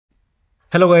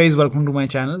Hello guys, welcome to my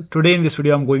channel. Today in this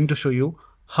video I'm going to show you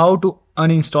how to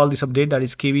uninstall this update, that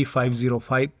is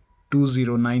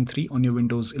KB5052093 on your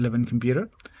Windows 11 computer.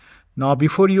 Now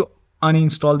before you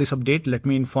uninstall this update, let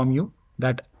me inform you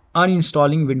that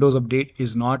uninstalling Windows update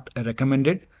is not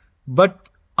recommended, but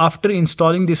after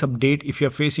installing this update, if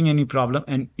you're facing any problem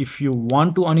and if you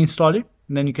want to uninstall it,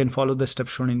 then you can follow the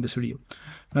steps shown in this video.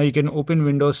 Now you can open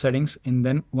Windows settings, and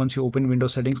then once you open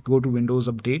Windows settings, go to Windows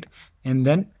update and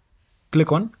then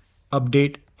click on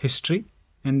update history,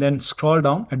 and then scroll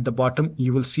down. At the bottom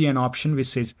you will see an option which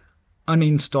says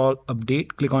uninstall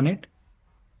update. Click on it.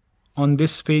 On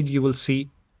this page you will see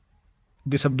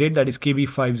this update, that is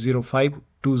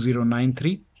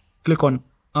KB5052093. Click on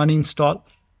uninstall.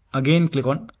 Again click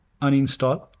on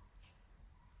uninstall.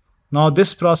 Now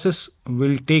this process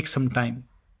will take some time,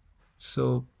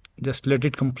 so just let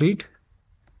it complete.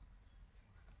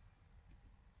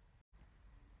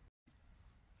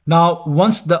 Now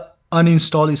once the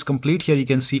uninstall is complete, here you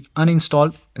can see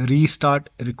uninstall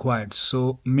restart required.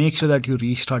 So make sure that you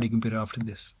restart your computer after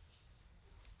this.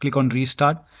 Click on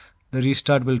restart. The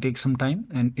restart will take some time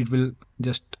and it will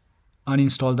just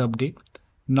uninstall the update.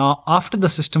 Now after the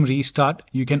system restart,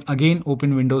 you can again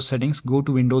open Windows settings, go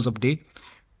to Windows update.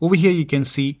 Over here you can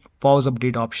see pause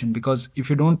update option, because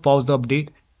if you don't pause the update,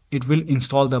 it will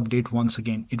install the update once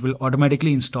again. It will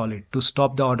automatically install it. To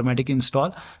stop the automatic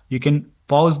install, you can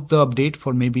pause the update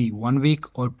for maybe 1 week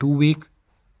or 2 weeks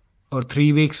or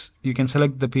 3 weeks. You can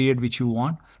select the period which you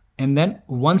want, and then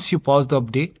once you pause the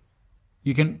update,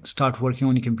 you can start working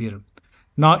on your computer.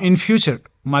 Now in future,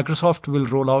 Microsoft will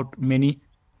roll out many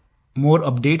more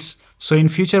updates. So in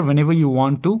future, whenever you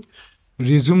want to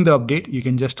resume the update, you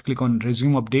can just click on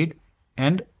resume update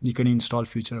and you can install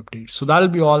future updates. So that'll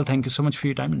be all. Thank you so much for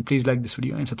your time, and please like this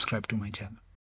video and subscribe to my channel.